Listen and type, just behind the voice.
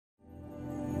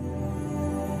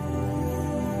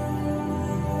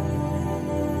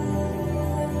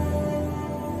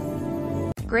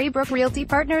Greybrook Realty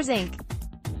Partners Inc.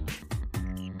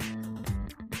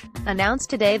 announced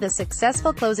today the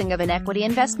successful closing of an equity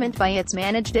investment by its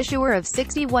managed issuer of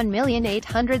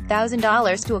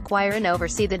 $61,800,000 to acquire and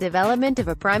oversee the development of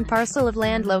a prime parcel of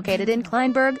land located in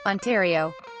Kleinburg,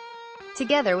 Ontario.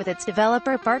 Together with its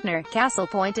developer partner,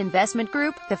 Castlepoint Investment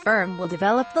Group, the firm will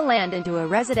develop the land into a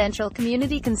residential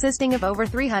community consisting of over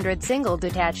 300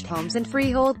 single-detached homes and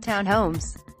freehold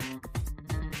townhomes.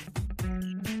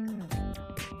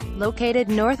 Located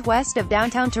northwest of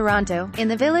downtown Toronto, in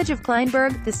the village of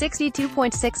Kleinburg, the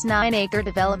 62.69-acre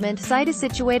development site is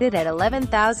situated at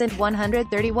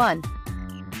 11,131.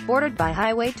 Bordered by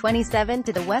Highway 27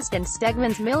 to the west and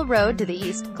Stegmans Mill Road to the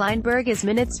east, Kleinburg is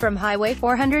minutes from Highway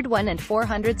 401 and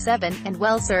 407, and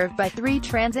well served by 3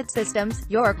 transit systems: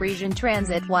 York Region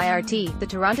Transit (YRT), the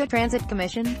Toronto Transit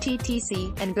Commission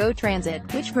 (TTC), and GO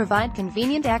Transit, which provide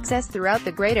convenient access throughout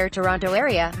the Greater Toronto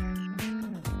Area.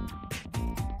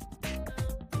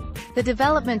 The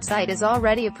development site is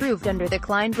already approved under the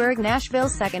Kleinburg-Nashville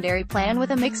Secondary Plan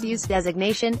with a mixed-use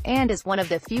designation, and is one of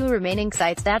the few remaining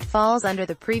sites that falls under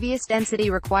the previous density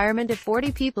requirement of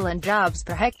 40 people and jobs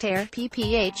per hectare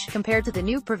 (pph), compared to the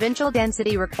new provincial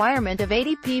density requirement of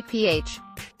 80 pph.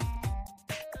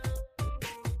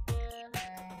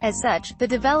 As such, the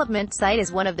development site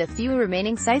is one of the few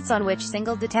remaining sites on which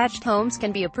single-detached homes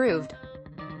can be approved.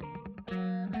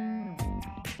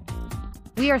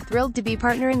 We are thrilled to be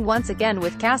partnering once again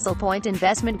with Castlepoint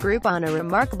Investment Group on a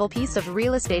remarkable piece of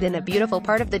real estate in a beautiful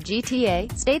part of the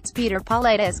GTA, states Peter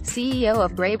Paulides, CEO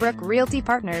of Greybrook Realty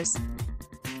Partners.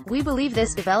 We believe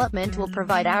this development will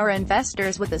provide our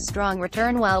investors with a strong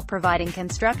return while providing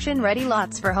construction-ready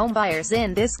lots for home buyers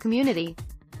in this community.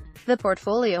 The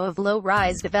portfolio of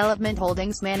low-rise development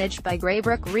holdings managed by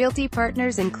Greybrook Realty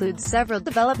Partners includes several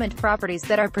development properties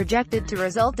that are projected to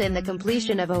result in the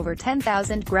completion of over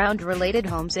 10,000 ground-related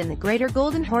homes in the Greater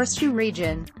Golden Horseshoe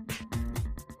region.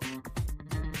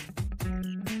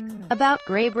 About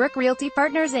Greybrook Realty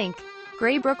Partners Inc.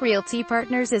 Greybrook Realty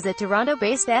Partners is a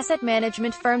Toronto-based asset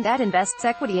management firm that invests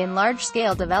equity in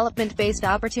large-scale development-based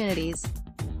opportunities.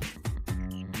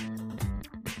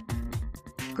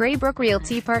 Greybrook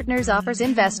Realty Partners offers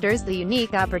investors the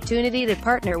unique opportunity to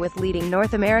partner with leading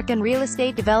North American real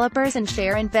estate developers and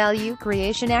share in value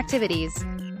creation activities.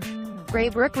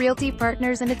 Greybrook Realty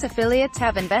Partners and its affiliates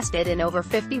have invested in over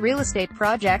 50 real estate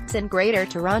projects in Greater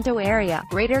Toronto Area,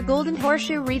 Greater Golden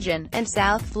Horseshoe region, and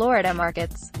South Florida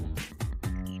markets.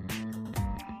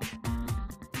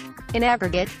 In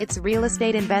aggregate, its real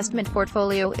estate investment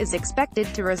portfolio is expected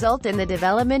to result in the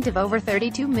development of over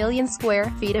 32 million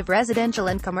square feet of residential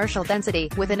and commercial density,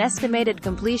 with an estimated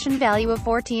completion value of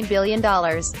 $14 billion.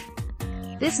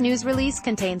 This news release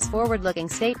contains forward-looking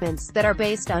statements that are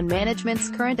based on management's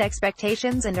current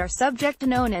expectations and are subject to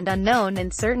known and unknown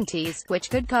uncertainties, which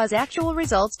could cause actual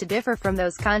results to differ from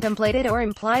those contemplated or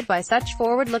implied by such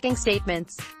forward-looking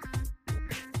statements.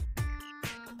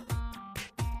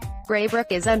 Greybrook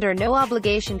is under no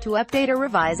obligation to update or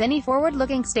revise any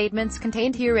forward-looking statements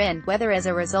contained herein, whether as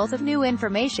a result of new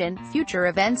information, future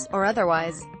events, or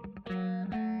otherwise.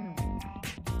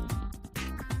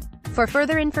 For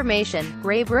further information,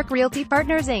 Greybrook Realty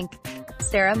Partners Inc.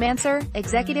 Sarah Manser,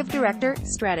 Executive Director,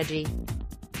 Strategy.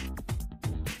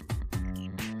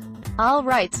 All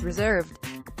rights reserved.